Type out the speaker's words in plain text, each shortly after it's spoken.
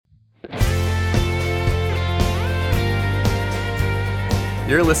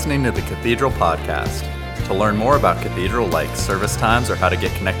You're listening to the Cathedral Podcast. To learn more about Cathedral, like service times or how to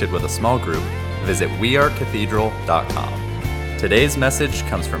get connected with a small group, visit wearecathedral.com. Today's message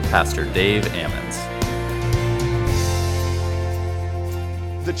comes from Pastor Dave Ammons.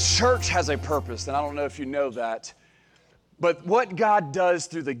 The church has a purpose, and I don't know if you know that, but what God does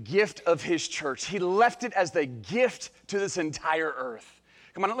through the gift of His church, He left it as the gift to this entire earth.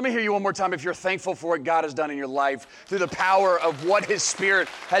 Come on, let me hear you one more time if you're thankful for what God has done in your life through the power of what His Spirit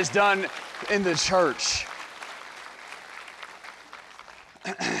has done in the church.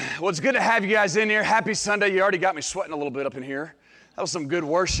 Well, it's good to have you guys in here. Happy Sunday. You already got me sweating a little bit up in here. That was some good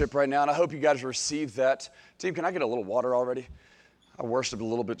worship right now, and I hope you guys received that. Team, can I get a little water already? I worshiped a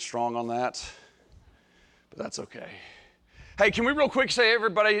little bit strong on that, but that's okay. Hey, can we real quick say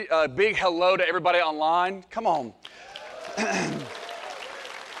everybody a big hello to everybody online? Come on.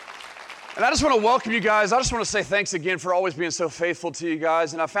 And I just want to welcome you guys. I just want to say thanks again for always being so faithful to you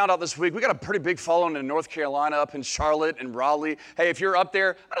guys. And I found out this week, we got a pretty big following in North Carolina, up in Charlotte and Raleigh. Hey, if you're up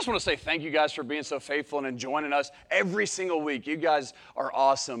there, I just want to say thank you guys for being so faithful and joining us every single week. You guys are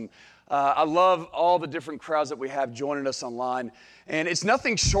awesome. I love all the different crowds that we have joining us online. And it's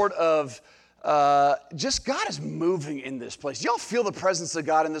nothing short of just God is moving in this place. Y'all feel the presence of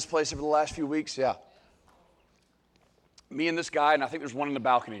God in this place over the last few weeks? Yeah. Me and this guy, and I think there's one in the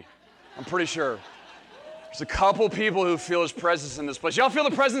balcony. I'm pretty sure. There's a couple people who feel His presence in this place. Y'all feel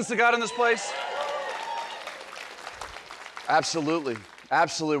the presence of God in this place? Absolutely.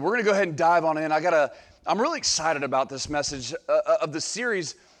 Absolutely. We're going to go ahead and dive on in. I'm really excited about this message of the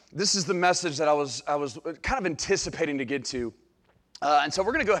series. This is the message that I was kind of anticipating to get to. And so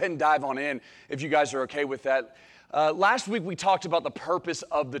we're going to go ahead and dive on in if you guys are okay with that. Last week we talked about the purpose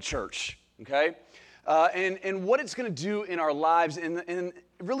of the church, okay? And what it's going to do in our lives, and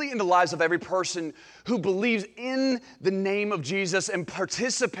really in the lives of every person who believes in the name of Jesus and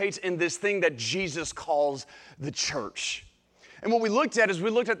participates in this thing that Jesus calls the church. And what we looked at is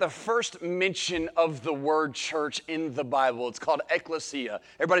we looked at the first mention of the word church in the Bible. It's called ecclesia.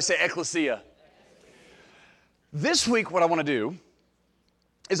 Everybody say ecclesia. This week what I want to do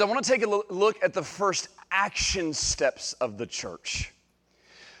is I want to take a look at the first action steps of the church.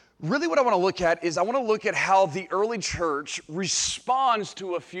 Really what I want to look at is I want to look at how the early church responds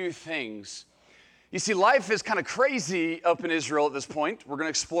to a few things. You see, life is kind of crazy up in Israel at this point. We're going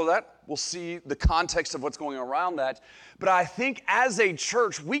to explore that. We'll see the context of what's going on around that. But I think as a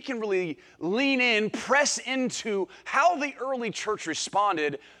church, we can really lean in, press into how the early church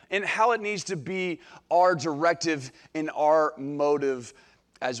responded and how it needs to be our directive and our motive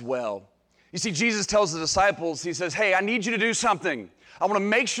as well. You see, Jesus tells the disciples, He says, hey, I need you to do something. I want to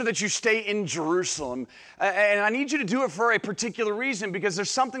make sure that you stay in Jerusalem. And I need you to do it for a particular reason because there's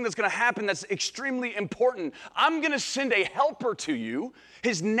something that's going to happen that's extremely important. I'm going to send a helper to you.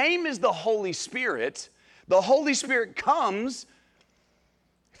 His name is the Holy Spirit. The Holy Spirit comes,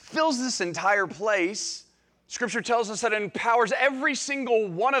 fills this entire place. Scripture tells us that it empowers every single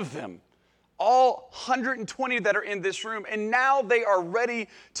one of them, all 120 that are in this room. And now they are ready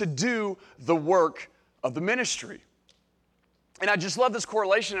to do the work of the ministry. And I just love this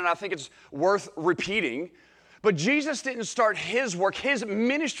correlation, and I think it's worth repeating. But Jesus didn't start His work, His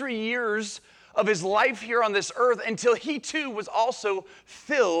ministry years of His life here on this earth until He too was also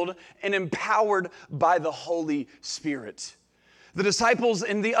filled and empowered by the Holy Spirit. The disciples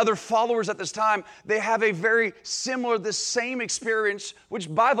and the other followers at this time, they have a very similar, the same experience,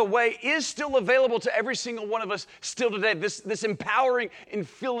 which by the way is still available to every single one of us still today, this empowering and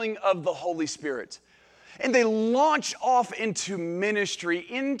filling of the Holy Spirit. And they launch off into ministry,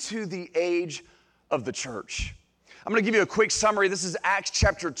 into the age of the church. I'm going to give you a quick summary. This is Acts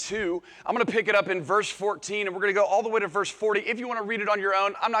chapter 2. I'm going to pick it up in verse 14, and we're going to go all the way to verse 40. If you want to read it on your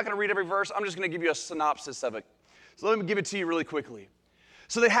own, I'm not going to read every verse. I'm just going to give you a synopsis of it. So let me give it to you really quickly.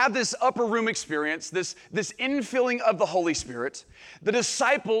 So they have this upper room experience, this infilling of the Holy Spirit. The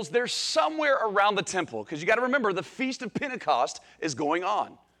disciples, they're somewhere around the temple, because you got to remember, the Feast of Pentecost is going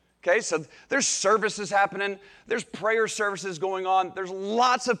on. Okay, so there's services happening. There's prayer services going on. There's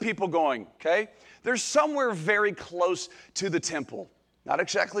lots of people going, okay? There's somewhere very close to the temple. Not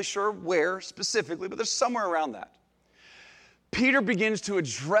exactly sure where specifically, but there's somewhere around that. Peter begins to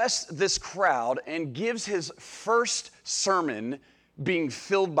address this crowd and gives his first sermon being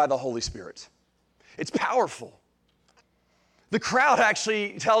filled by the Holy Spirit. It's powerful. The crowd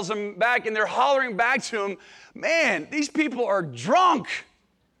actually tells him back, and they're hollering back to him, man, these people are drunk.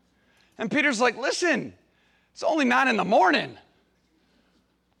 And Peter's like, listen, it's only 9 a.m.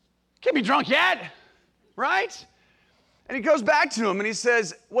 Can't be drunk yet, right? And he goes back to him and he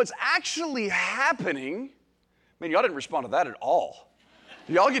says, what's actually happening, man, y'all didn't respond to that at all.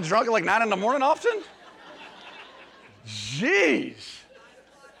 Do y'all get drunk at like 9 in the morning often? Jeez.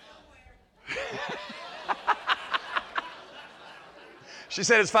 She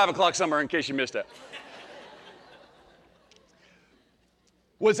said it's 5 o'clock somewhere in case you missed it.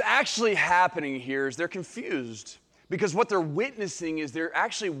 What's actually happening here is they're confused because what they're witnessing is they're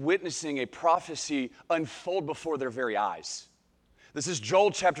actually witnessing a prophecy unfold before their very eyes. This is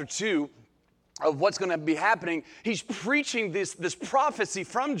Joel chapter 2 of what's going to be happening. He's preaching this prophecy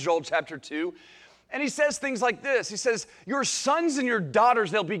from Joel chapter 2, and he says things like this. He says, your sons and your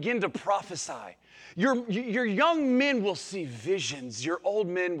daughters, they'll begin to prophesy. Your young men will see visions. Your old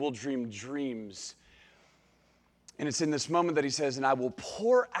men will dream dreams. And it's in this moment that he says, and I will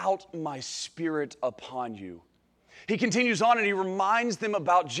pour out my spirit upon you. He continues on and he reminds them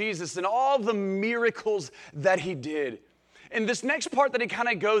about Jesus and all the miracles that he did. And this next part that he kind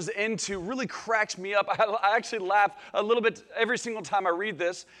of goes into really cracks me up. I actually laugh a little bit every single time I read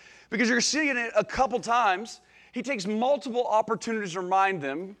this because you're seeing it a couple times. He takes multiple opportunities to remind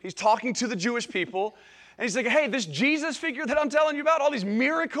them. He's talking to the Jewish people. And he's like, hey, this Jesus figure that I'm telling you about, all these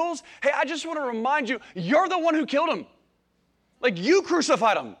miracles, hey, I just want to remind you, you're the one who killed him. Like, you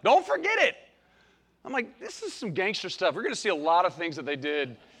crucified him. Don't forget it. I'm like, this is some gangster stuff. We're going to see a lot of things that they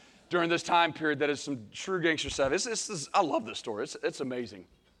did during this time period that is some true gangster stuff. I love this story. It's amazing.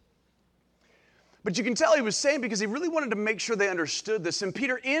 But you can tell he was saying because he really wanted to make sure they understood this. And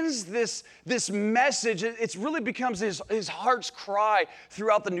Peter ends this message. It really becomes his heart's cry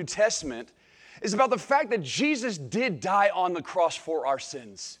throughout the New Testament. It's about the fact that Jesus did die on the cross for our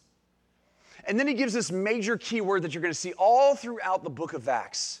sins. And then he gives this major key word that you're going to see all throughout the book of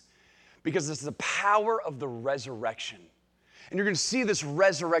Acts because it's the power of the resurrection. And you're going to see this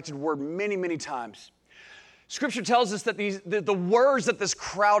resurrected word many, many times. Scripture tells us that the words that this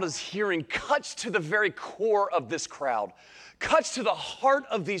crowd is hearing cuts to the very core of this crowd, cuts to the heart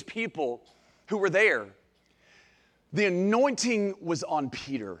of these people who were there. The anointing was on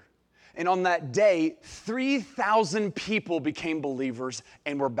Peter. And on that day, 3,000 people became believers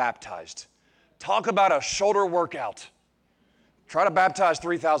and were baptized. Talk about a shoulder workout. Try to baptize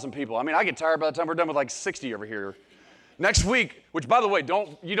 3,000 people. I mean, I get tired by the time we're done with like 60 over here. Next week, which by the way,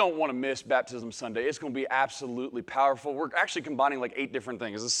 you don't want to miss Baptism Sunday. It's going to be absolutely powerful. We're actually combining like 8 different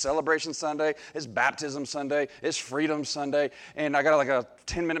things. It's Celebration Sunday, it's Baptism Sunday, it's Freedom Sunday, and I got like a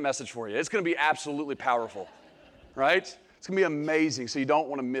 10-minute message for you. It's going to be absolutely powerful, right? It's going to be amazing, so you don't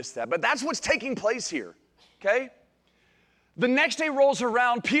want to miss that. But that's what's taking place here, okay? The next day rolls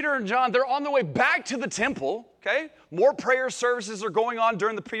around. Peter and John, they're on their way back to the temple, okay? More prayer services are going on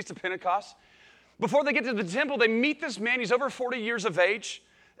during the Feast of Pentecost. Before they get to the temple, they meet this man. He's over 40 years of age.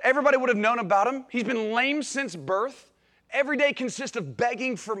 Everybody would have known about him. He's been lame since birth. Every day consists of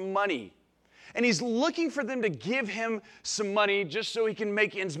begging for money. And he's looking for them to give him some money just so he can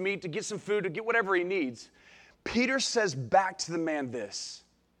make ends meet, to get some food, to get whatever he needs. Peter says back to the man this,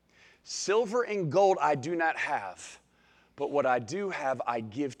 silver and gold I do not have, but what I do have I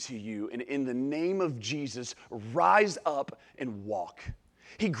give to you. And in the name of Jesus, rise up and walk.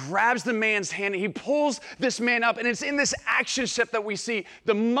 He grabs the man's hand and he pulls this man up, and it's in this action step that we see.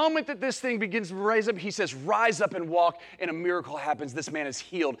 The moment that this thing begins to raise up, he says, rise up and walk, and a miracle happens. This man is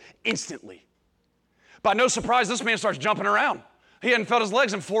healed instantly. By no surprise, this man starts jumping around. He hadn't felt his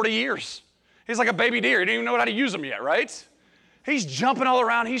legs in 40 years. He's like a baby deer. He didn't even know how to use them yet, right? He's jumping all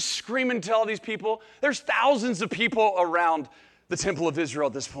around. He's screaming to all these people. There's thousands of people around the Temple of Israel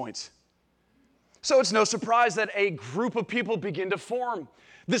at this point. So it's no surprise that a group of people begin to form.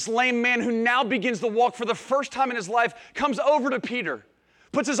 This lame man who now begins to walk for the first time in his life comes over to Peter,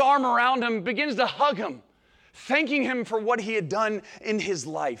 puts his arm around him, begins to hug him, thanking him for what he had done in his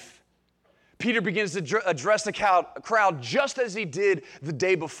life. Peter begins to address the crowd just as he did the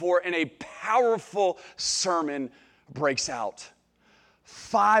day before, and a powerful sermon breaks out.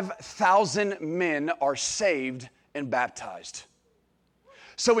 5,000 men are saved and baptized.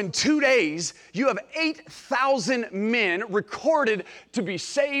 So in 2 days, you have 8,000 men recorded to be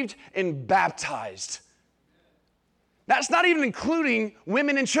saved and baptized. That's not even including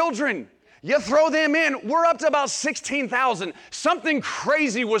women and children. You throw them in, we're up to about 16,000. Something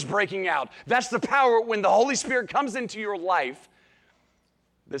crazy was breaking out. That's the power when the Holy Spirit comes into your life.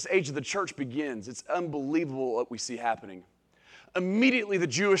 This age of the church begins. It's unbelievable what we see happening. Immediately, the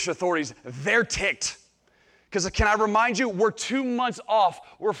Jewish authorities, they're ticked. Because can I remind you, we're 2 months off.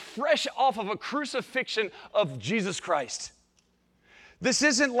 We're fresh off of a crucifixion of Jesus Christ. This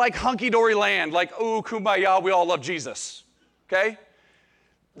isn't like hunky-dory land, like, oh, kumbaya, we all love Jesus, okay?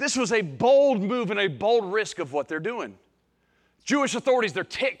 This was a bold move and a bold risk of what they're doing. Jewish authorities, they're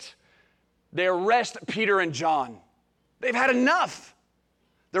ticked. They arrest Peter and John. They've had enough.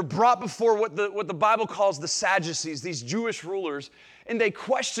 They're brought before what the Bible calls the Sadducees, these Jewish rulers, and they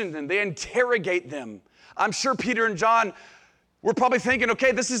question them, they interrogate them. I'm sure Peter and John were probably thinking,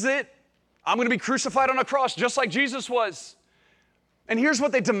 okay, this is it. I'm going to be crucified on a cross just like Jesus was. And here's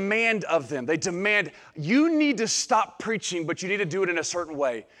what they demand of them. They demand, you need to stop preaching, but you need to do it in a certain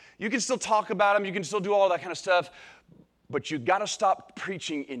way. You can still talk about him, you can still do all that kind of stuff, but you got to stop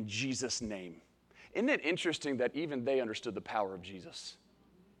preaching in Jesus' name. Isn't it interesting that even they understood the power of Jesus?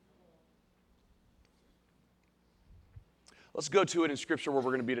 Let's go to it in Scripture where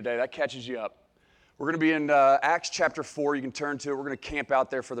we're going to be today. That catches you up. We're going to be in Acts chapter 4. You can turn to it. We're going to camp out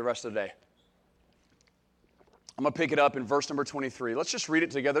there for the rest of the day. I'm going to pick it up in verse number 23. Let's just read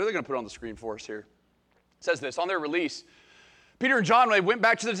it together. They're going to put it on the screen for us here. It says this, on their release, Peter and John, they went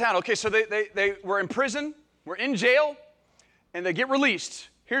back to the town. Okay, so they were in prison, were in jail, and they get released.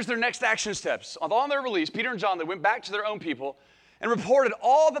 Here's their next action steps. On their release, Peter and John, they went back to their own people and reported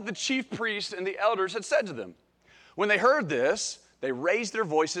all that the chief priests and the elders had said to them. When they heard this, they raised their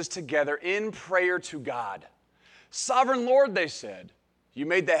voices together in prayer to God. Sovereign Lord, they said, you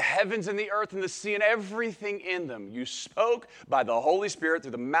made the heavens and the earth and the sea and everything in them. You spoke by the Holy Spirit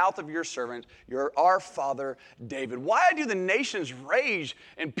through the mouth of your servant, our father David. Why do the nations rage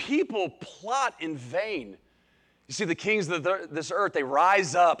and people plot in vain? You see, the kings of this earth, they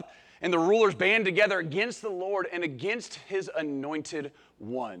rise up, and the rulers band together against the Lord and against his anointed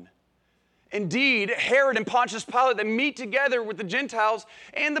one. Indeed, Herod and Pontius Pilate, they meet together with the Gentiles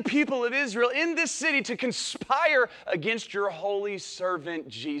and the people of Israel in this city to conspire against your holy servant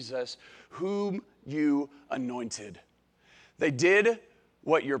Jesus, whom you anointed. They did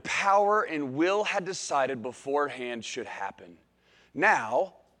what your power and will had decided beforehand should happen.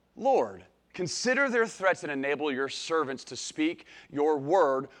 Now, Lord, consider their threats and enable your servants to speak your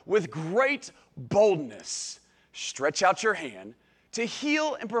word with great boldness. Stretch out your hand to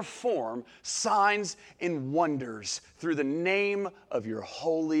heal and perform signs and wonders through the name of your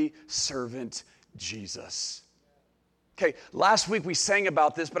holy servant, Jesus. Okay, last week we sang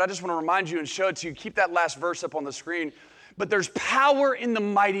about this, but I just want to remind you and show it to you. Keep that last verse up on the screen. But there's power in the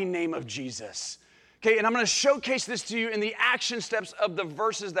mighty name of Jesus. Okay, and I'm going to showcase this to you in the action steps of the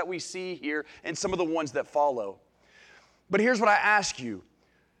verses that we see here and some of the ones that follow. But here's what I ask you,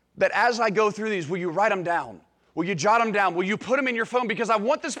 that as I go through these, will you write them down? Will you jot them down? Will you put them in your phone? Because I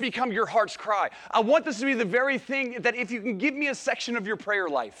want this to become your heart's cry. I want this to be the very thing that if you can give me a section of your prayer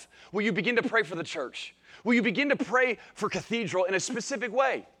life, will you begin to pray for the church? Will you begin to pray for Cathedral in a specific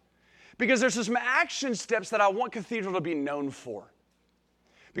way? Because there's some action steps that I want Cathedral to be known for.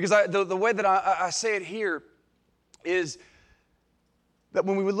 Because the way that I say it here is that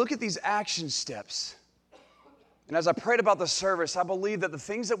when we look at these action steps, and as I prayed about the service, I believe that the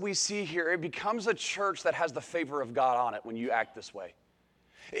things that we see here, it becomes a church that has the favor of God on it when you act this way.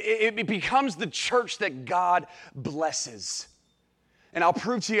 It becomes the church that God blesses. And I'll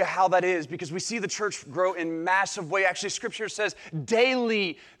prove to you how that is, because we see the church grow in massive way. Actually, Scripture says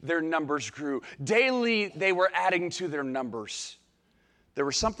daily their numbers grew. Daily they were adding to their numbers. There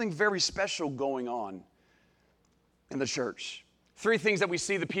was something very special going on in the church. Three things that we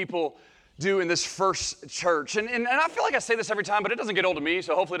see the people do in this first church. And I feel like I say this every time, but it doesn't get old to me,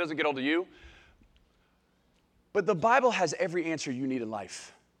 so hopefully it doesn't get old to you. But the Bible has every answer you need in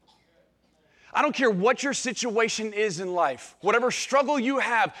life. I don't care what your situation is in life, whatever struggle you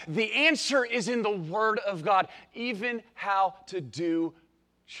have, the answer is in the Word of God, even how to do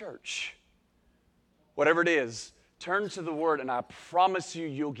church. Whatever it is, turn to the Word, and I promise you,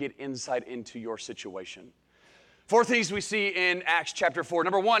 you'll get insight into your situation. Four things we see in Acts chapter 4.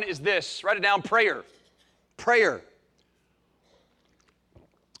 Number one is this. Write it down, prayer. Prayer.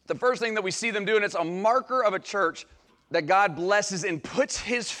 The first thing that we see them do, and it's a marker of a church that God blesses and puts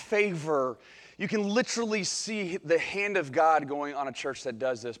his favor. You can literally see the hand of God going on a church that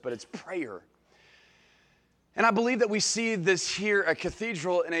does this, but it's prayer. And I believe that we see this here at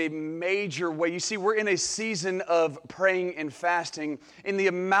Cathedral in a major way. You see, we're in a season of praying and fasting. In the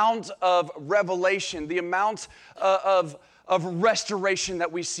amount of revelation, the amount of restoration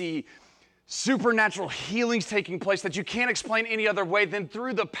that we see, supernatural healings taking place that you can't explain any other way than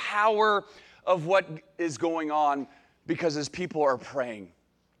through the power of what is going on because as people are praying.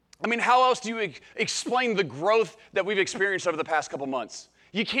 I mean, how else do you explain the growth that we've experienced over the past couple months?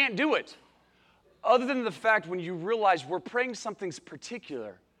 You can't do it. Other than the fact when you realize we're praying something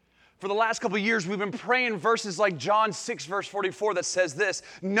particular. For the last couple of years, we've been praying verses like John 6, verse 44 that says this,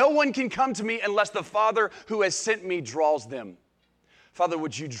 no one can come to me unless the Father who has sent me draws them. Father,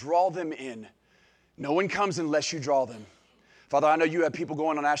 would you draw them in? No one comes unless you draw them. Father, I know you have people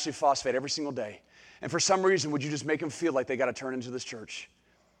going on Ashley Phosphate every single day. And for some reason, would you just make them feel like they got to turn into this church?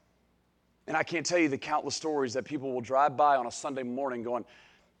 And I can't tell you the countless stories that people will drive by on a Sunday morning going,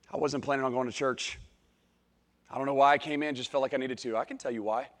 I wasn't planning on going to church. I don't know why I came in, just felt like I needed to. I can tell you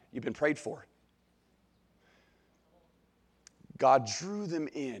why. You've been prayed for. God drew them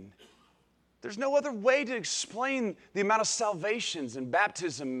in. There's no other way to explain the amount of salvations and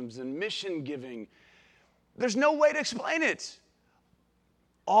baptisms and mission giving. There's no way to explain it.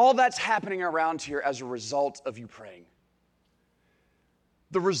 All that's happening around here as a result of you praying.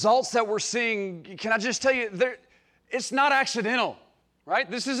 The results that we're seeing, can I just tell you, it's not accidental, right?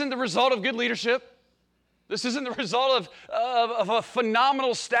 This isn't the result of good leadership. This isn't the result of a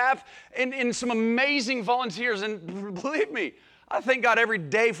phenomenal staff and some amazing volunteers. And believe me, I thank God every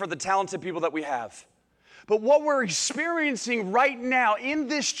day for the talented people that we have. But what we're experiencing right now in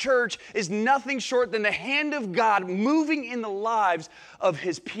this church is nothing short than the hand of God moving in the lives of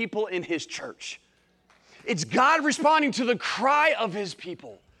His people in His church. It's God responding to the cry of His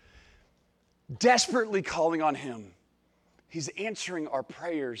people, desperately calling on Him. He's answering our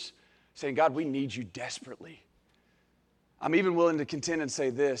prayers, saying, God, we need you desperately. I'm even willing to contend and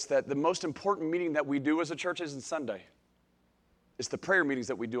say this, that the most important meeting that we do as a church isn't Sunday. It's the prayer meetings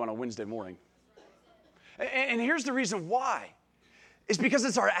that we do on a Wednesday morning. And here's the reason why. It's because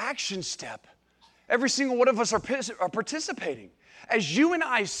it's our action step. Every single one of us are participating. As you and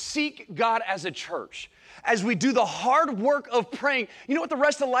I seek God as a church, as we do the hard work of praying, you know what the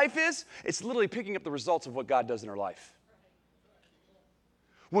rest of life is? It's literally picking up the results of what God does in our life.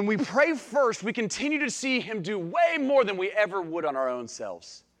 When we pray first, we continue to see Him do way more than we ever would on our own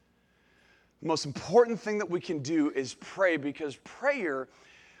selves. The most important thing that we can do is pray, because prayer,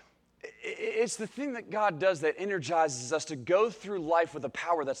 it's the thing that God does that energizes us to go through life with a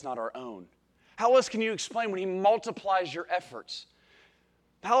power that's not our own. How else can you explain when He multiplies your efforts?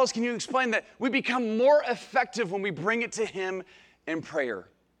 How else can you explain that we become more effective when we bring it to Him in prayer?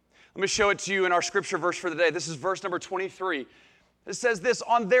 Let me show it to you in our scripture verse for the day. This is verse number 23. It says this,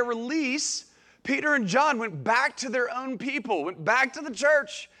 on their release, Peter and John went back to their own people, went back to the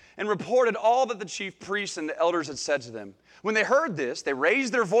church, and reported all that the chief priests and the elders had said to them. When they heard this, they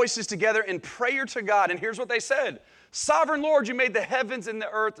raised their voices together in prayer to God. And here's what they said. Sovereign Lord, you made the heavens and the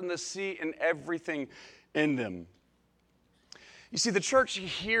earth and the sea and everything in them. You see, the church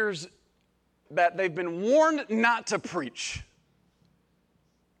hears that they've been warned not to preach.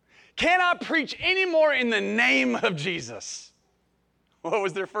 Cannot preach anymore in the name of Jesus. What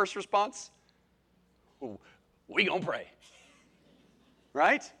was their first response? We gonna pray.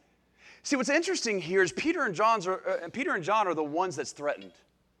 Right? See, what's interesting here is Peter and John are the ones that's threatened.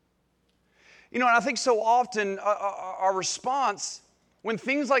 You know, and I think so often our response when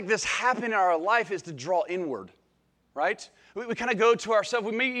things like this happen in our life is to draw inward, right? We kind of go to ourselves.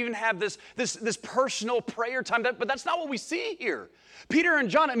 We may even have this personal prayer time, but that's not what we see here. Peter and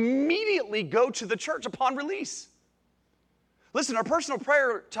John immediately go to the church upon release. Listen, our personal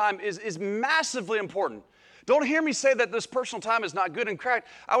prayer time is massively important. Don't hear me say that this personal time is not good and correct.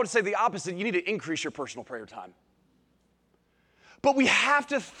 I would say the opposite. You need to increase your personal prayer time. But we have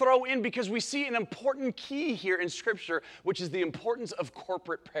to throw in, because we see an important key here in Scripture, which is the importance of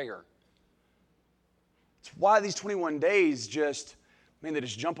corporate prayer. It's why these 21 days they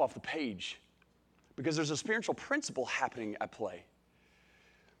just jump off the page, because there's a spiritual principle happening at play.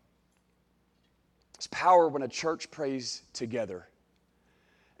 It's power when a church prays together.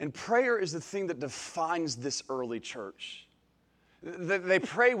 And prayer is the thing that defines this early church. They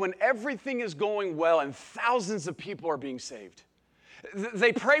pray when everything is going well and thousands of people are being saved.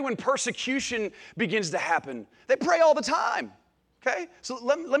 They pray when persecution begins to happen. They pray all the time, okay? So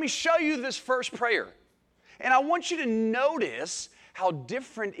let me show you this first prayer. And I want you to notice how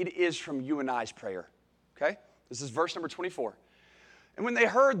different it is from you and I's prayer, okay? This is verse number 24. And when they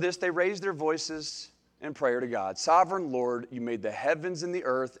heard this, they raised their voices in prayer to God. Sovereign Lord, you made the heavens and the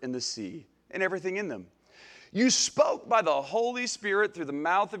earth and the sea and everything in them. You spoke by the Holy Spirit through the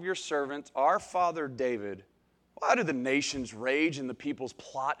mouth of your servant, our father David. Why do the nations rage and the peoples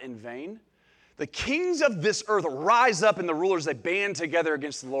plot in vain? The kings of this earth rise up, and the rulers, they band together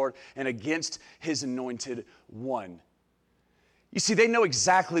against the Lord and against His anointed one. You see, they know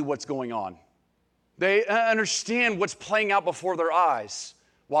exactly what's going on. They understand what's playing out before their eyes.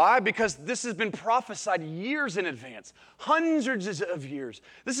 Why? Because this has been prophesied years in advance, hundreds of years.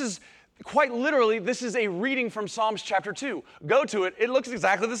 This is quite literally, this is a reading from Psalms chapter 2. Go to it, it looks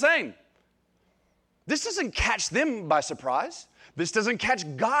exactly the same. This doesn't catch them by surprise. This doesn't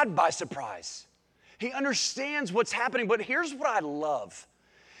catch God by surprise. He understands what's happening, but here's what I love,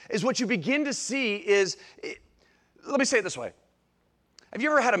 is what you begin to see is, let me say it this way. Have you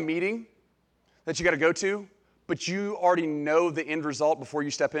ever had a meeting that you got to go to, but you already know the end result before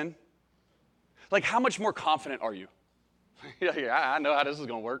you step in? Like, how much more confident are you? Yeah, I know how this is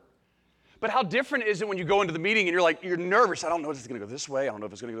going to work. But how different is it when you go into the meeting and you're nervous? I don't know if it's going to go this way. I don't know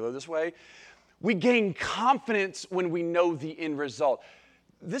if it's going to go this way. We gain confidence when we know the end result.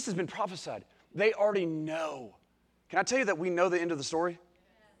 This has been prophesied. They already know. Can I tell you that we know the end of the story?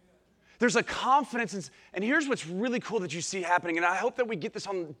 There's a confidence, and here's what's really cool that you see happening, and I hope that we get this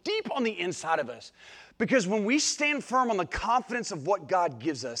deep on the inside of us. Because when we stand firm on the confidence of what God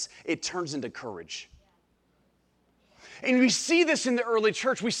gives us, it turns into courage. And we see this in the early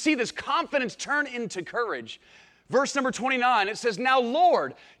church. We see this confidence turn into courage. Verse number 29, it says, "Now,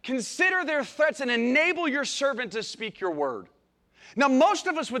 Lord, consider their threats and enable your servant to speak your word." Now, most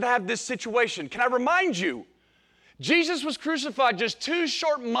of us would have this situation. Can I remind you, Jesus was crucified just 2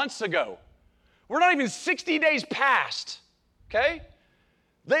 short months ago. We're not even 60 days past, okay?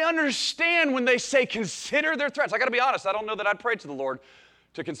 They understand when they say, consider their threats. I got to be honest, I don't know that I'd pray to the Lord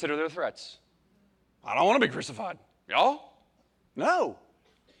to consider their threats. I don't want to be crucified. Y'all? No.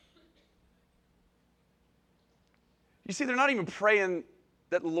 You see, they're not even praying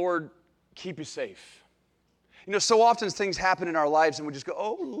that the Lord keep you safe. You know, so often things happen in our lives and we just go,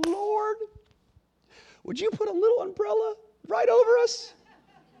 oh, Lord, would you put a little umbrella right over us?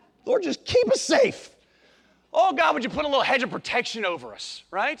 Lord, just keep us safe. Oh, God, would you put a little hedge of protection over us,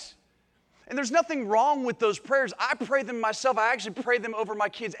 right? And there's nothing wrong with those prayers. I pray them myself. I actually pray them over my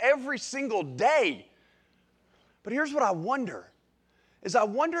kids every single day. But here's what I wonder, is I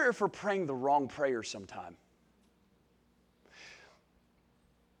wonder if we're praying the wrong prayer sometime.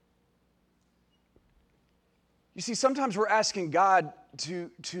 You see, sometimes we're asking God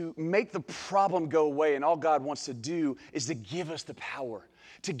to make the problem go away, and all God wants to do is to give us the power,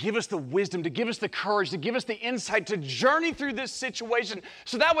 to give us the wisdom, to give us the courage, to give us the insight to journey through this situation,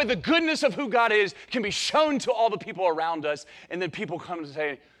 so that way the goodness of who God is can be shown to all the people around us, and then people come and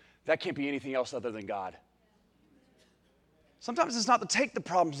say, that can't be anything else other than God. Sometimes it's not to take the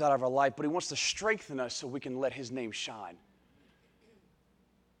problems out of our life, but He wants to strengthen us so we can let His name shine,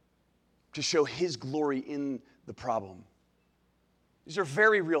 to show His glory in the problem. These are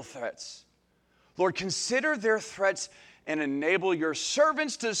very real threats. Lord, consider their threats and enable your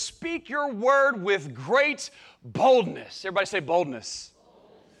servants to speak your word with great boldness. Everybody say boldness.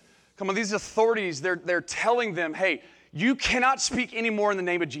 Come on, these authorities, they're telling them, hey, you cannot speak anymore in the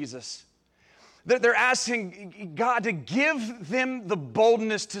name of Jesus. They're asking God to give them the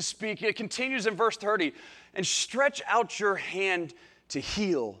boldness to speak. It continues in verse 30, and stretch out your hand to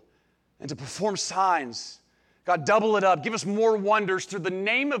heal and to perform signs. God, double it up. Give us more wonders through the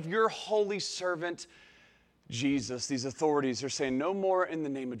name of your holy servant, Jesus. These authorities are saying no more in the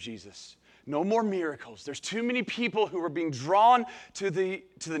name of Jesus. No more miracles. There's too many people who are being drawn to the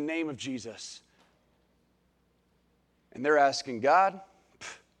name of Jesus. And they're asking, God,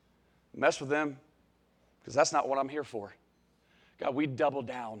 mess with them, because that's not what I'm here for. God, we double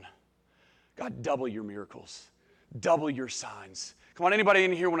down. God, double your miracles. Double your signs. Come on, anybody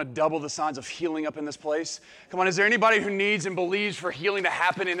in here want to double the signs of healing up in this place? Come on, is there anybody who needs and believes for healing to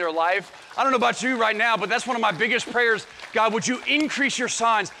happen in their life? I don't know about you right now, but that's one of my biggest prayers. God, would you increase your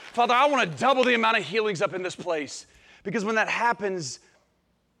signs? Father, I want to double the amount of healings up in this place. Because when that happens,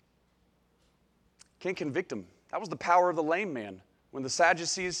 can't convict them. That was the power of the lame man. When the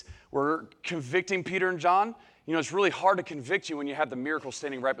Sadducees were convicting Peter and John, you know, it's really hard to convict you when you have the miracle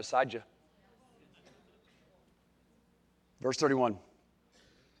standing right beside you. Verse 31.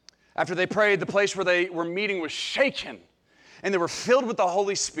 After they prayed, the place where they were meeting was shaken, and they were filled with the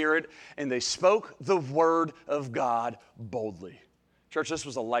Holy Spirit, and they spoke the word of God boldly. Church, this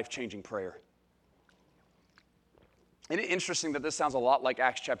was a life-changing prayer. Isn't it interesting that this sounds a lot like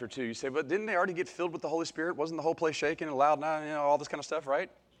Acts chapter 2? You say, but didn't they already get filled with the Holy Spirit? Wasn't the whole place shaking and loud, all this kind of stuff, right?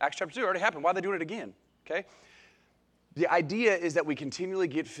 Acts chapter 2 already happened. Why are they doing it again? Okay? The idea is that we continually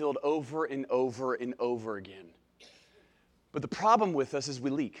get filled over and over and over again. But the problem with us is we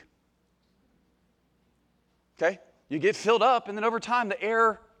leak. Okay? You get filled up, and then over time, the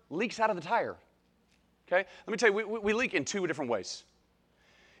air leaks out of the tire. Okay? Let me tell you, we leak in 2 different ways.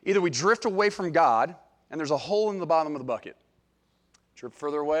 Either we drift away from God, and there's a hole in the bottom of the bucket. Drift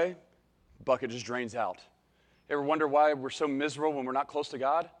further away, the bucket just drains out. Ever wonder why we're so miserable when we're not close to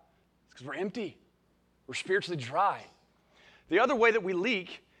God? It's because we're empty. We're spiritually dry. The other way that we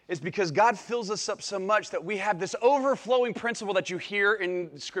leak is because God fills us up so much that we have this overflowing principle that you hear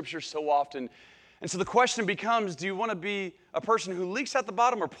in Scripture so often. And so the question becomes, do you want to be a person who leaks out the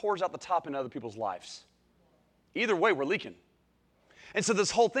bottom or pours out the top in other people's lives? Either way, we're leaking. And so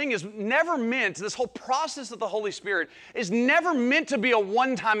this whole thing is never meant, this whole process of the Holy Spirit is never meant to be a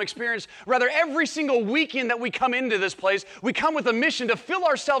one-time experience. Rather, every single weekend that we come into this place, we come with a mission to fill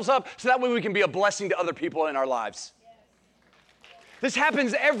ourselves up so that way we can be a blessing to other people in our lives. This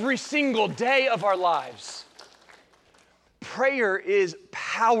happens every single day of our lives. Prayer is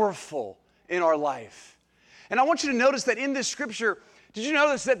powerful in our life. And I want you to notice that in this scripture, did you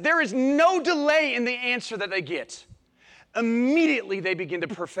notice that there is no delay in the answer that they get? Immediately they begin to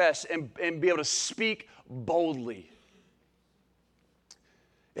profess and be able to speak boldly.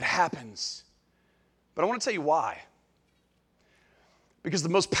 It happens. But I want to tell you why. Because the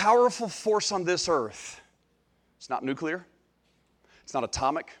most powerful force on this earth, it's not nuclear, it's not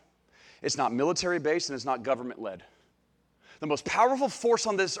atomic, it's not military-based, and it's not government-led. The most powerful force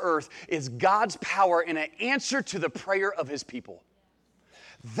on this earth is God's power in an answer to the prayer of his people.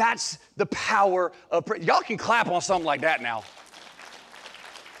 That's the power of prayer. Y'all can clap on something like that now.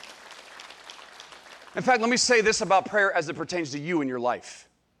 In fact, let me say this about prayer as it pertains to you in your life.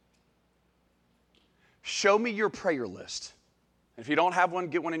 Show me your prayer list. If you don't have one,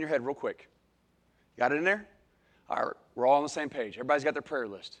 get one in your head real quick. Got it in there? All right, we're all on the same page. Everybody's got their prayer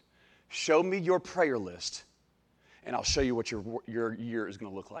list. Show me your prayer list, and I'll show you what your year is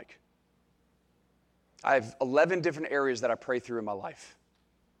going to look like. I have 11 different areas that I pray through in my life.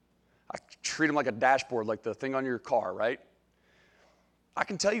 I treat them like a dashboard, like the thing on your car, right? I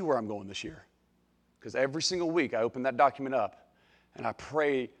can tell you where I'm going this year because every single week I open that document up and I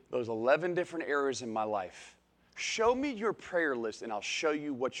pray those 11 different areas in my life. Show me your prayer list and I'll show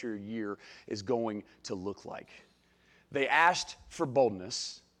you what your year is going to look like. They asked for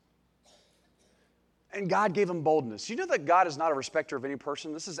boldness and God gave them boldness. You know that God is not a respecter of any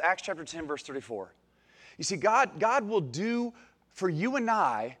person? This is Acts chapter 10, verse 34. You see, God will do for you and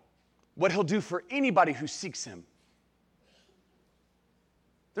I what he'll do for anybody who seeks him.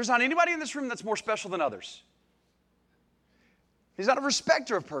 There's not anybody in this room that's more special than others. He's not a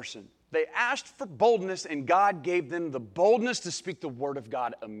respecter of person. They asked for boldness, and God gave them the boldness to speak the word of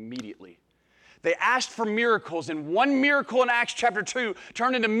God immediately. They asked for miracles, and one miracle in Acts chapter 2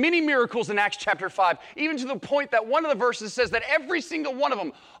 turned into many miracles in Acts chapter 5, even to the point that one of the verses says that every single one of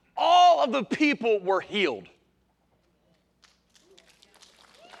them, all of the people were healed.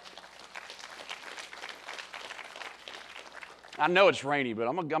 I know it's rainy, but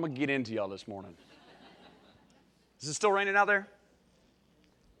I'm gonna get into y'all this morning. Is it still raining out there?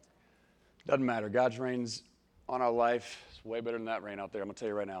 Doesn't matter. God's rain's on our life. It's way better than that rain out there. I'm gonna tell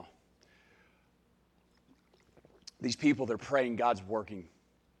you right now. These people, they're praying, God's working.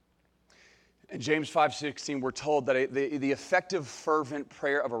 In James 5:16, we're told that the effective, fervent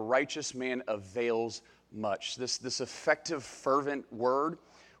prayer of a righteous man avails much. This effective, fervent word,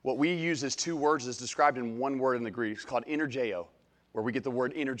 what we use as two words is described in one word in the Greek. It's called energeo, where we get the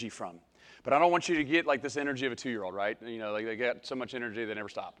word energy from. But I don't want you to get like this energy of a 2-year-old, right? You know, like they get so much energy they never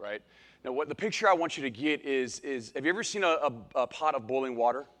stop, right? Now, what the picture I want you to get is have you ever seen a pot of boiling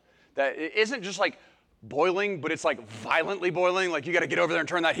water? That it isn't just like boiling, but it's like violently boiling. Like you got to get over there and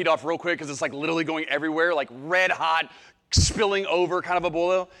turn that heat off real quick because it's like literally going everywhere, like red hot, spilling over kind of a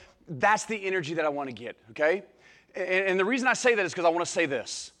boil. That's the energy that I want to get, okay? And the reason I say that is because I want to say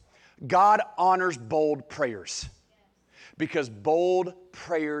this. God honors bold prayers because bold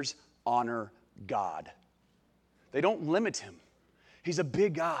prayers honor God. They don't limit him. He's a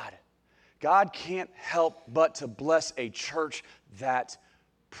big God. God can't help but to bless a church that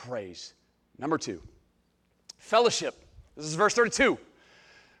prays. Number 2, fellowship. This is verse 32.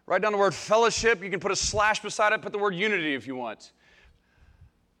 Write down the word fellowship. You can put a slash beside it. Put the word unity if you want.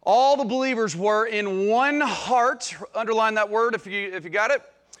 All the believers were in one heart. Underline that word if you got it.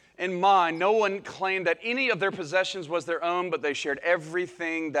 In mind, no one claimed that any of their possessions was their own, but they shared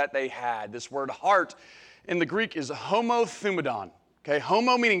everything that they had. This word heart in the Greek is homothumadon. Okay,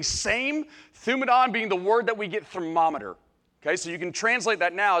 homo meaning same, thumadon being the word that we get thermometer. Okay, so you can translate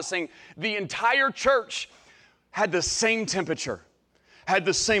that now as saying the entire church had the same temperature, had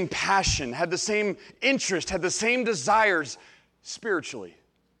the same passion, had the same interest, had the same desires spiritually.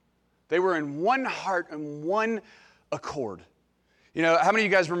 They were in one heart and one accord. You know, how many of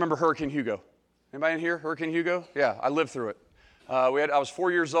you guys remember Hurricane Hugo? Anybody in here? Hurricane Hugo? Yeah, I lived through it. I was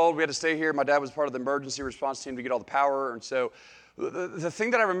 4 years old. We had to stay here. My dad was part of the emergency response team to get all the power. And so the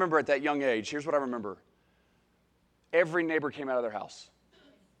thing that I remember at that young age, here's what I remember. Every neighbor came out of their house.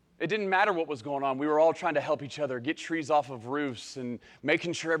 It didn't matter what was going on. We were all trying to help each other, get trees off of roofs and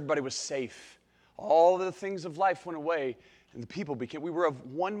making sure everybody was safe. All the things of life went away and the people we were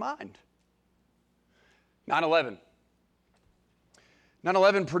of one mind. 9/11.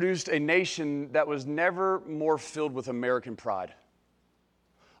 9/11 produced a nation that was never more filled with American pride.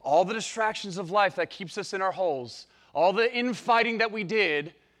 all the distractions of life that keeps us in our holes, all the infighting that we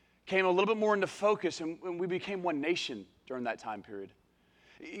did came a little bit more into focus, and we became one nation during that time period.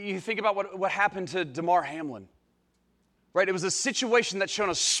 You think about what happened to Damar Hamlin, right? It was a situation that shone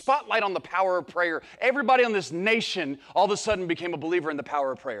a spotlight on the power of prayer. Everybody on this nation all of a sudden became a believer in the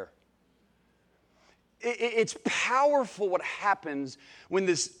power of prayer. It's powerful what happens when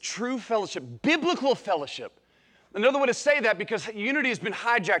this true fellowship, biblical fellowship. Another way to say that, because unity has been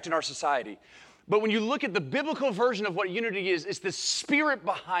hijacked in our society. But when you look at the biblical version of what unity is, it's the spirit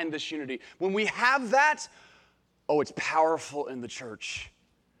behind this unity. When we have that, it's powerful in the church.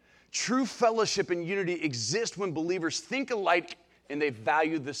 True fellowship and unity exist when believers think alike and they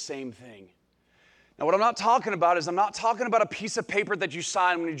value the same thing. Now, what I'm not talking about is I'm not talking about a piece of paper that you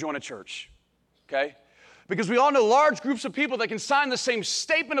sign when you join a church, okay? Because we all know large groups of people that can sign the same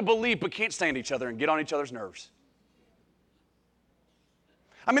statement of belief but can't stand each other and get on each other's nerves.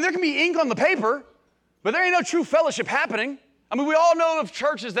 I mean, there can be ink on the paper, but there ain't no true fellowship happening. I mean, we all know of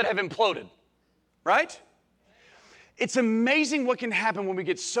churches that have imploded, right? It's amazing what can happen when we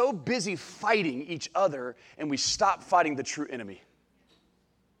get so busy fighting each other and we stop fighting the true enemy.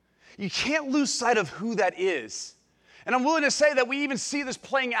 You can't lose sight of who that is. And I'm willing to say that we even see this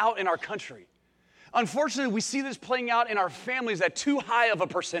playing out in our country. Unfortunately, we see this playing out in our families at too high of a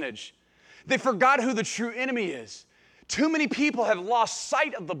percentage. They forgot who the true enemy is. Too many people have lost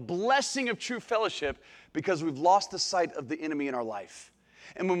sight of the blessing of true fellowship because we've lost the sight of the enemy in our life.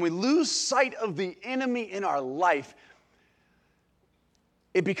 And when we lose sight of the enemy in our life,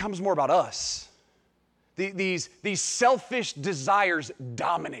 it becomes more about us. These selfish desires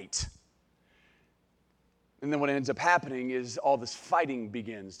dominate. And then what ends up happening is all this fighting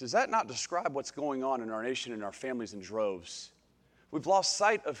begins. Does that not describe what's going on in our nation and our families in droves? We've lost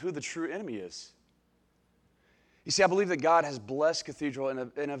sight of who the true enemy is. You see, I believe that God has blessed Cathedral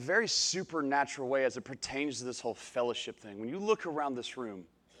in a very supernatural way as it pertains to this whole fellowship thing. When you look around this room,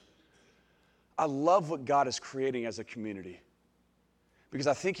 I love what God is creating as a community, because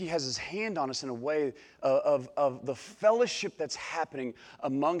I think he has his hand on us in a way of the fellowship that's happening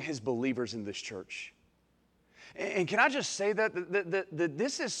among his believers in this church. And can I just say that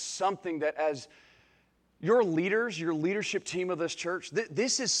this is something that, as your leaders, your leadership team of this church,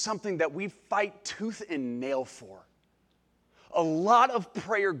 this is something that we fight tooth and nail for. A lot of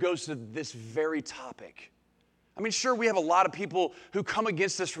prayer goes to this very topic. I mean, sure, we have a lot of people who come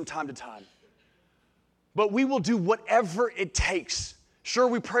against this from time to time, but we will do whatever it takes. Sure,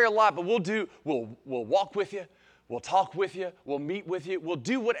 we pray a lot, but we'll walk with you. We'll talk with you. We'll meet with you. We'll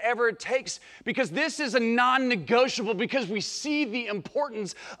do whatever it takes, because this is a non-negotiable, because we see the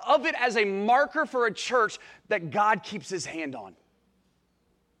importance of it as a marker for a church that God keeps his hand on.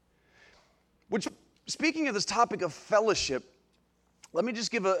 Which, speaking of this topic of fellowship, let me just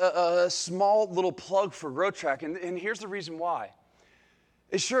give a small little plug for Grow Track, and here's the reason why.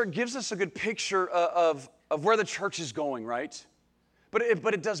 It gives us a good picture of where the church is going, right? But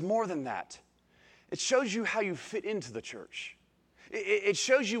it does more than that. It shows you how you fit into the church. It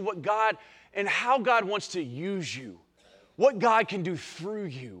shows you what God and how God wants to use you, what God can do through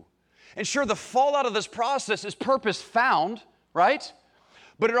you. And sure, the fallout of this process is purpose found, right?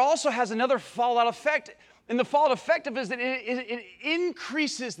 But it also has another fallout effect. And the fallout effect of it is that it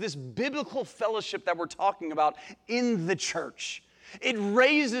increases this biblical fellowship that we're talking about in the church. It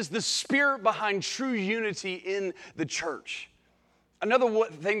raises the spirit behind true unity in the church. Another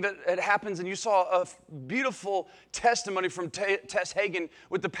thing that happens, and you saw a beautiful testimony from Tess Hagin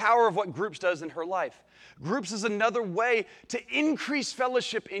with the power of what Groups does in her life. Groups is another way to increase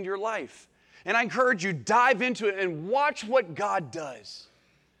fellowship in your life. And I encourage you, dive into it and watch what God does.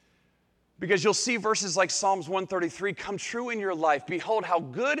 Because you'll see verses like Psalms 133 come true in your life. Behold, how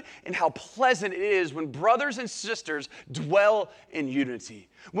good and how pleasant it is when brothers and sisters dwell in unity.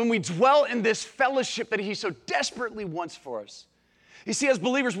 When we dwell in this fellowship that he so desperately wants for us. You see, as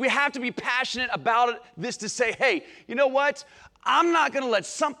believers, we have to be passionate about this to say, hey, you know what? I'm not going to let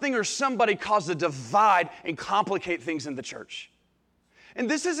something or somebody cause a divide and complicate things in the church. And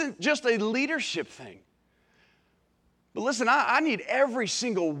this isn't just a leadership thing. But listen, I need every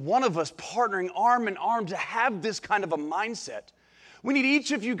single one of us partnering arm in arm to have this kind of a mindset. We need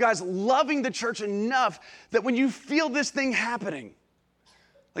each of you guys loving the church enough that when you feel this thing happening,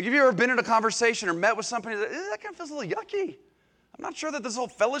 like have you ever been in a conversation or met with somebody that kind of feels a little yucky? I'm not sure that this whole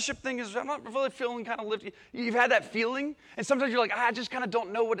fellowship thing I'm not really feeling kind of lifted. You've had that feeling, and sometimes you're like, I just kind of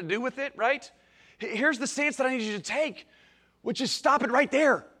don't know what to do with it, right? Here's the stance that I need you to take, which is stop it right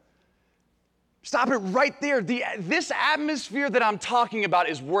there. Stop it right there. This atmosphere that I'm talking about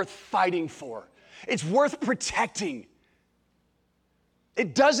is worth fighting for. It's worth protecting.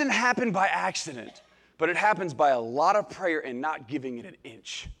 It doesn't happen by accident, but it happens by a lot of prayer and not giving it an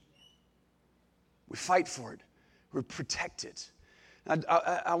inch. We fight for it. We protect it.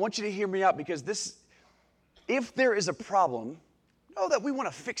 I want you to hear me out because if there is a problem, know that we want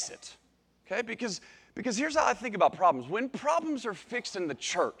to fix it, okay? Because here's how I think about problems. When problems are fixed in the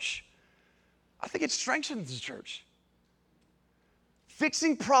church, I think it strengthens the church.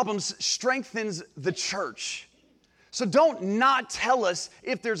 Fixing problems strengthens the church. So don't not tell us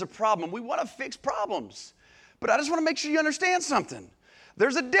if there's a problem. We want to fix problems. But I just want to make sure you understand something.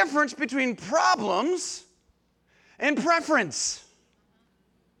 There's a difference between problems and preference.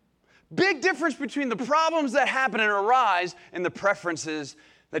 Big difference between the problems that happen and arise and the preferences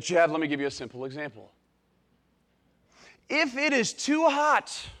that you have. Let me give you a simple example. If it is too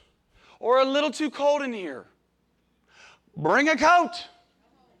hot or a little too cold in here, bring a coat.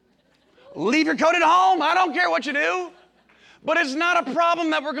 Leave your coat at home. I don't care what you do. But it's not a problem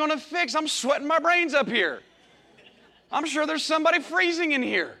that we're going to fix. I'm sweating my brains up here. I'm sure there's somebody freezing in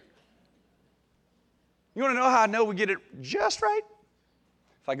here. You want to know how I know we get it just right?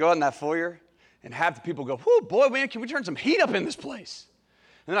 If I go out in that foyer and half the people go, whoo, boy, man, can we turn some heat up in this place?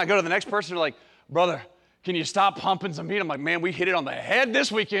 And then I go to the next person, they're like, brother, can you stop pumping some heat? I'm like, man, we hit it on the head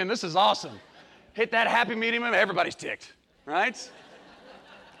this weekend. This is awesome. Hit that happy medium and everybody's ticked, right?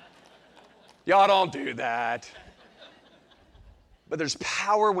 Y'all don't do that. But there's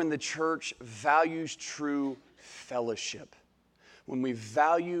power when the church values true fellowship. When we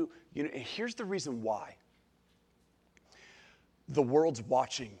value, and here's the reason why. The world's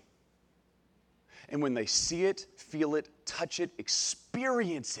watching. And when they see it, feel it, touch it,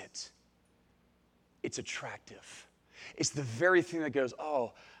 experience it, it's attractive. It's the very thing that goes,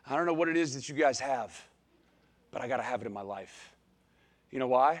 oh, I don't know what it is that you guys have, but I got to have it in my life. You know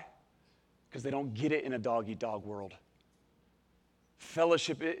why? Because they don't get it in a dog-eat-dog world.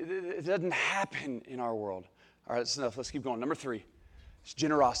 Fellowship, it doesn't happen in our world. All right, that's enough. Let's keep going. Number 3, it's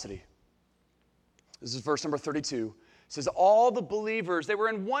generosity. This is verse number 32. It says, all the believers, they were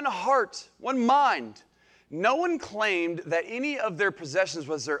in one heart, one mind. No one claimed that any of their possessions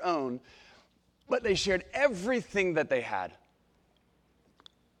was their own, but they shared everything that they had.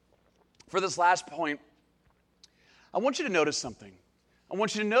 For this last point, I want you to notice something. I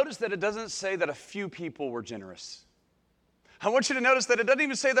want you to notice that it doesn't say that a few people were generous. I want you to notice that it doesn't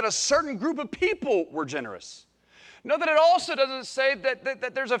even say that a certain group of people were generous. Know that it also doesn't say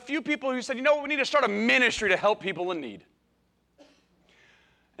that there's a few people who said, you know what, we need to start a ministry to help people in need.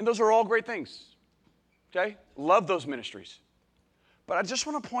 And those are all great things, okay? Love those ministries. But I just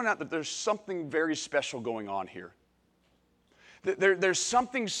want to point out that there's something very special going on here. There's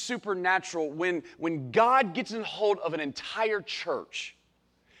something supernatural when God gets in hold of an entire church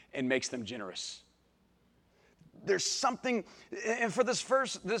and makes them generous. There's something, and for this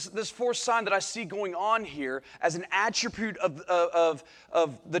fourth sign that I see going on here as an attribute of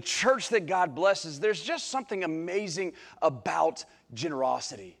the church that God blesses, there's just something amazing about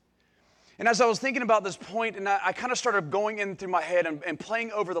generosity. And as I was thinking about this point, and I kind of started going in through my head and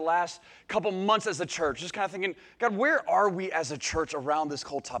playing over the last couple months as a church, just kind of thinking, God, where are we as a church around this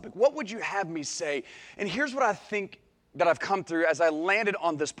whole topic? What would you have me say? And here's what I think that I've come through as I landed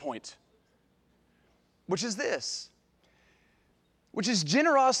on this point. Which is this, which is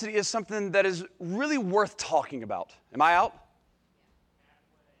generosity is something that is really worth talking about. Am I out?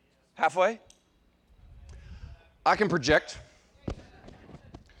 Halfway? I can project.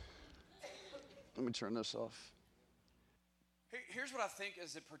 Let me turn this off. Here's what I think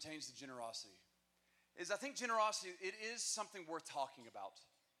as it pertains to generosity. I think generosity, it is something worth talking about,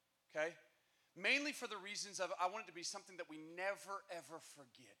 okay? Mainly for the reasons of I want it to be something that we never, ever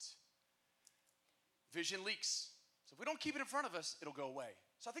forget. Vision leaks. So if we don't keep it in front of us, it'll go away.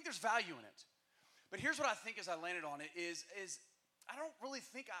 So I think there's value in it. But here's what I think as I landed on it is I don't really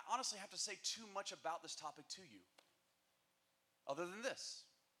think I honestly have to say too much about this topic to you. Other than this,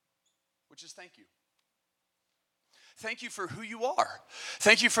 which is thank you. Thank you for who you are.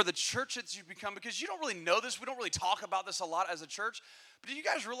 Thank you for the church that you've become, because you don't really know this. We don't really talk about this a lot as a church. But do you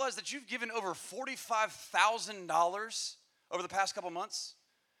guys realize that you've given over $45,000 over the past couple months?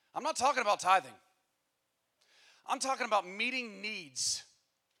 I'm not talking about tithing. I'm talking about meeting needs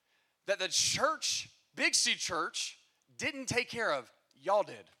that the church, Big C Church, didn't take care of. Y'all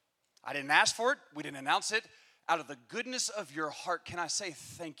did. I didn't ask for it. We didn't announce it. Out of the goodness of your heart, can I say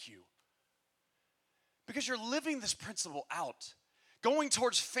thank you? Because you're living this principle out, going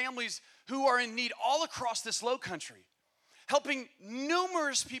towards families who are in need all across this low country, helping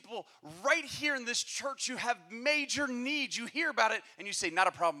numerous people right here in this church who have major needs. You hear about it and you say, not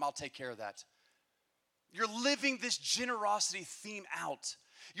a problem, I'll take care of that. You're living this generosity theme out.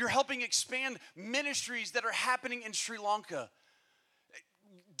 You're helping expand ministries that are happening in Sri Lanka.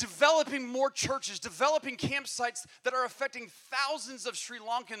 Developing more churches, developing campsites that are affecting thousands of Sri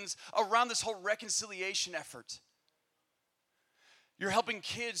Lankans around this whole reconciliation effort. You're helping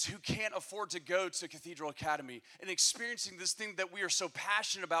kids who can't afford to go to Cathedral Academy and experiencing this thing that we are so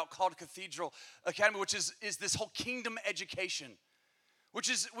passionate about called Cathedral Academy, which is this whole kingdom education, which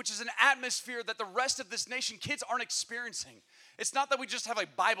is an atmosphere that the rest of this nation, kids aren't experiencing. It's not that we just have a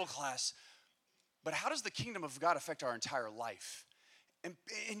Bible class, but how does the kingdom of God affect our entire life?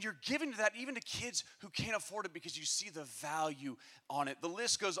 And you're giving that even to kids who can't afford it because you see the value on it. The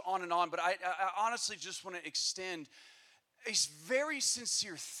list goes on and on, but I honestly just want to extend a very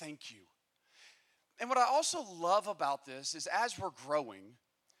sincere thank you. And what I also love about this is as we're growing,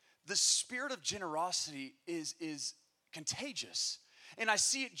 the spirit of generosity is contagious. And I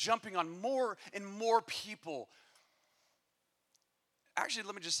see it jumping on more and more people. Actually,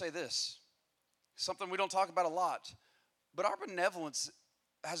 let me just say this, something we don't talk about a lot. But our benevolence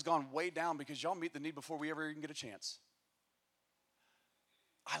has gone way down because y'all meet the need before we ever even get a chance.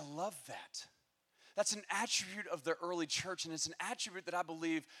 I love that. That's an attribute of the early church, and it's an attribute that I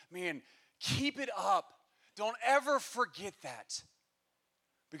believe, man, keep it up. Don't ever forget that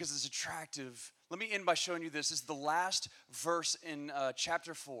because it's attractive. Let me end by showing you this. This is the last verse in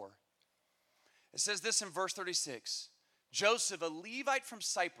chapter 4. It says this in verse 36. Joseph, a Levite from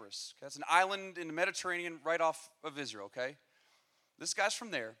Cyprus, okay, that's an island in the Mediterranean right off of Israel, okay? This guy's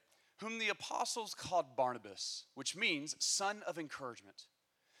from there, whom the apostles called Barnabas, which means son of encouragement.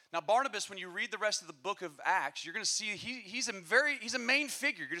 Now, Barnabas, when you read the rest of the book of Acts, you're going to see he's a main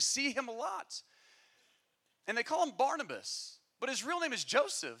figure. You're going to see him a lot. And they call him Barnabas, but his real name is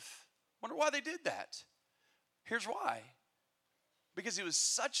Joseph. Wonder why they did that. Here's why. Because he was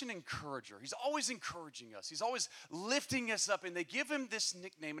such an encourager. He's always encouraging us. He's always lifting us up, and they give him this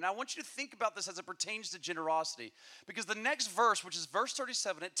nickname. And I want you to think about this as it pertains to generosity. Because the next verse, which is verse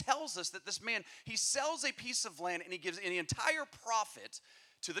 37, it tells us that this man, he sells a piece of land, and he gives the entire profit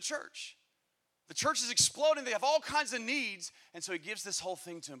to the church. The church is exploding. They have all kinds of needs, and so he gives this whole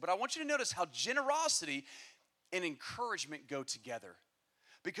thing to him. But I want you to notice how generosity and encouragement go together.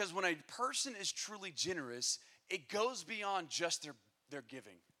 Because when a person is truly generous, it goes beyond just their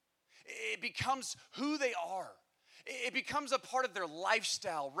giving. It becomes who they are. It becomes a part of their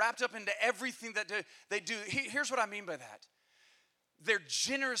lifestyle, wrapped up into everything that they do. Here's what I mean by that. They're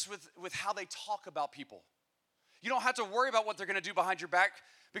generous with how they talk about people. You don't have to worry about what they're going to do behind your back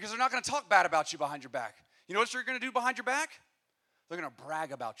because they're not going to talk bad about you behind your back. You know what they're going to do behind your back? They're going to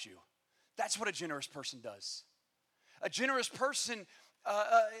brag about you. That's what a generous person does. A generous person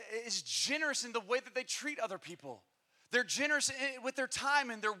is generous in the way that they treat other people. They're generous with their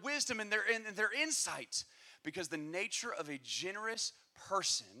time and their wisdom and their insight because the nature of a generous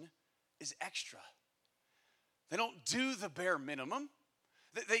person is extra. They don't do the bare minimum.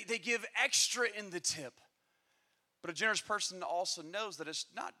 They give extra in the tip. But a generous person also knows that it's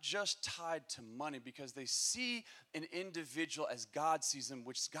not just tied to money because they see an individual as God sees them,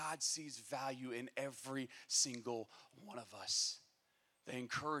 which God sees value in every single one of us. They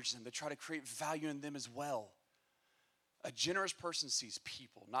encourage them. They try to create value in them as well. A generous person sees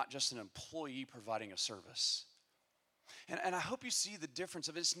people, not just an employee providing a service. And I hope you see the difference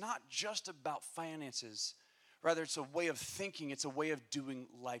of it's not just about finances. Rather, it's a way of thinking. It's a way of doing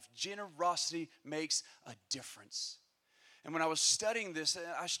life. Generosity makes a difference. And when I was studying this,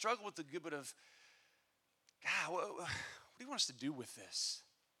 I struggled with the good bit of, God, what do you want us to do with this?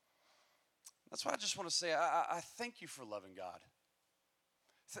 That's why I just want to say I thank you for loving God.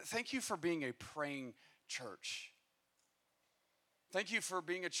 Thank you for being a praying church. Thank you for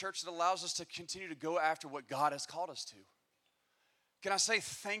being a church that allows us to continue to go after what God has called us to. Can I say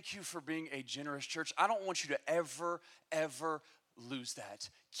thank you for being a generous church? I don't want you to ever lose that.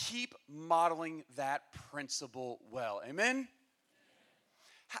 Keep modeling that principle well. Amen?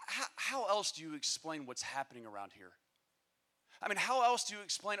 How else do you explain what's happening around here? I mean, how else do you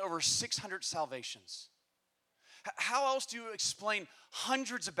explain over 600 salvations? How else do you explain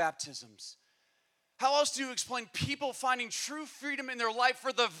hundreds of baptisms? How else do you explain people finding true freedom in their life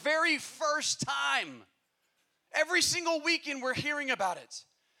for the very first time? Every single weekend we're hearing about it.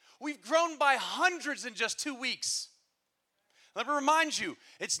 We've grown by hundreds in just 2 weeks. Let me remind you,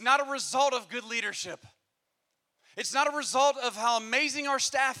 it's not a result of good leadership. It's not a result of how amazing our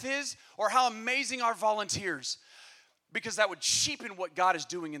staff is or how amazing our volunteers, because that would cheapen what God is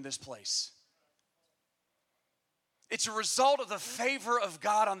doing in this place. It's a result of the favor of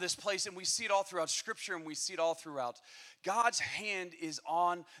God on this place, and we see it all throughout Scripture, and we see it all throughout. God's hand is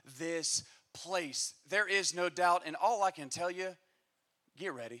on this place, there is no doubt, and all I can tell you,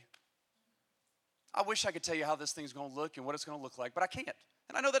 get ready. I wish I could tell you how this thing's going to look and what it's going to look like, but I can't.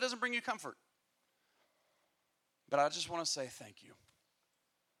 And I know that doesn't bring you comfort. But I just want to say thank you.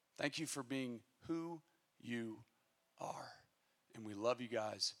 Thank you for being who you are. And we love you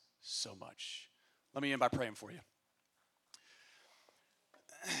guys so much. Let me end by praying for you.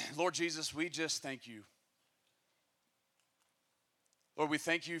 Lord Jesus, we just thank you. Lord, we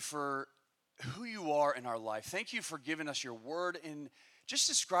thank you for who you are in our life. Thank you for giving us your word and just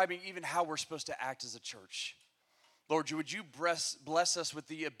describing even how we're supposed to act as a church. Lord, would you bless us with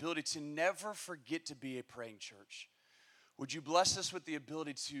the ability to never forget to be a praying church? Would you bless us with the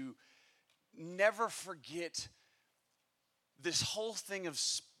ability to never forget this whole thing of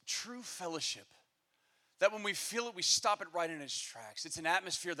true fellowship? That when we feel it, we stop it right in its tracks. It's an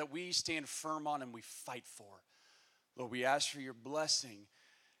atmosphere that we stand firm on and we fight for. Lord, we ask for your blessing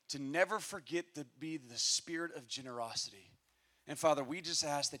to never forget to be the spirit of generosity. And Father, we just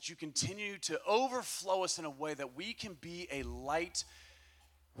ask that you continue to overflow us in a way that we can be a light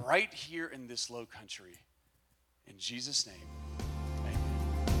right here in this low country. In Jesus' name, amen.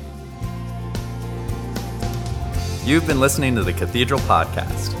 You've been listening to the Cathedral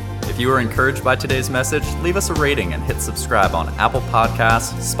Podcast. If you were encouraged by today's message, leave us a rating and hit subscribe on Apple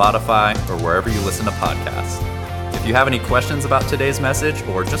Podcasts, Spotify, or wherever you listen to podcasts. If you have any questions about today's message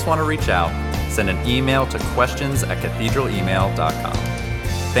or just want to reach out, send an email to questions@cathedralemail.com.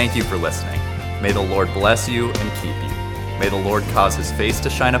 Thank you for listening. May the Lord bless you and keep you. May the Lord cause his face to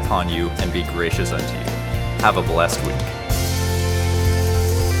shine upon you and be gracious unto you. Have a blessed week.